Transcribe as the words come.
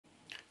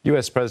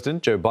U.S.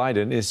 President Joe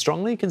Biden is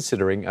strongly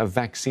considering a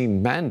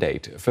vaccine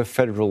mandate for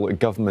federal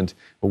government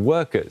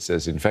workers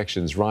as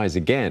infections rise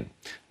again.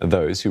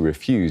 Those who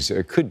refuse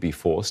could be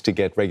forced to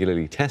get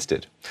regularly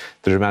tested.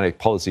 The dramatic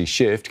policy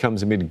shift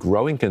comes amid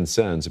growing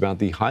concerns about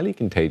the highly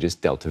contagious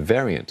Delta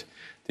variant.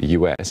 The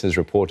U.S. has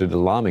reported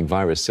alarming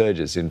virus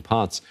surges in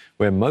parts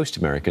where most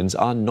Americans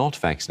are not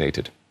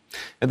vaccinated.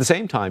 At the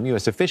same time,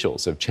 U.S.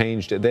 officials have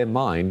changed their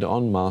mind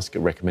on mask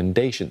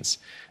recommendations.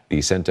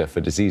 The Center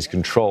for Disease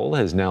Control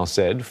has now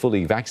said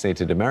fully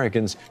vaccinated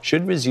Americans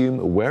should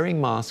resume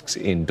wearing masks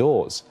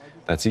indoors.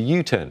 That's a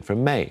U-turn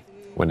from May,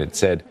 when it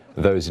said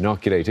those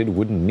inoculated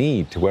wouldn't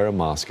need to wear a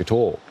mask at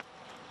all.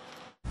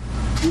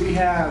 We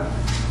have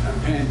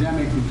a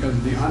pandemic because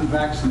of the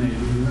unvaccinated,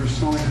 and there's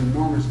so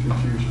enormous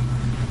confusion.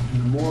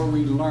 And the more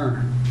we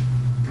learn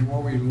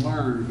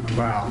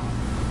about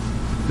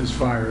this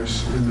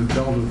virus and the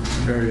Delta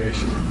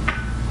variation,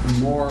 the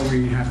more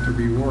we have to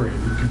be worried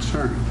and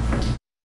concerned.